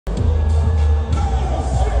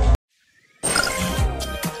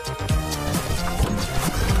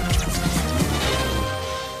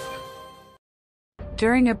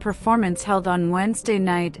During a performance held on Wednesday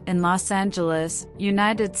night in Los Angeles,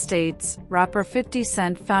 United States, rapper 50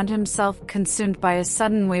 Cent found himself consumed by a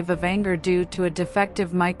sudden wave of anger due to a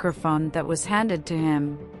defective microphone that was handed to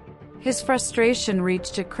him. His frustration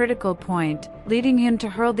reached a critical point, leading him to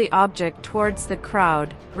hurl the object towards the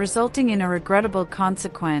crowd, resulting in a regrettable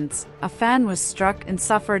consequence. A fan was struck and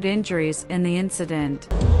suffered injuries in the incident.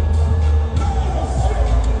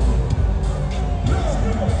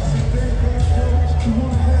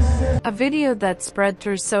 A video that spread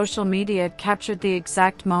through social media captured the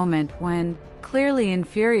exact moment when, clearly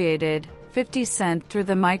infuriated, 50 Cent threw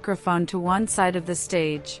the microphone to one side of the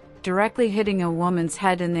stage, directly hitting a woman's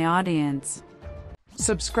head in the audience.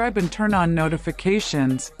 Subscribe and turn on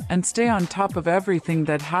notifications, and stay on top of everything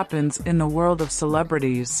that happens in the world of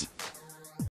celebrities.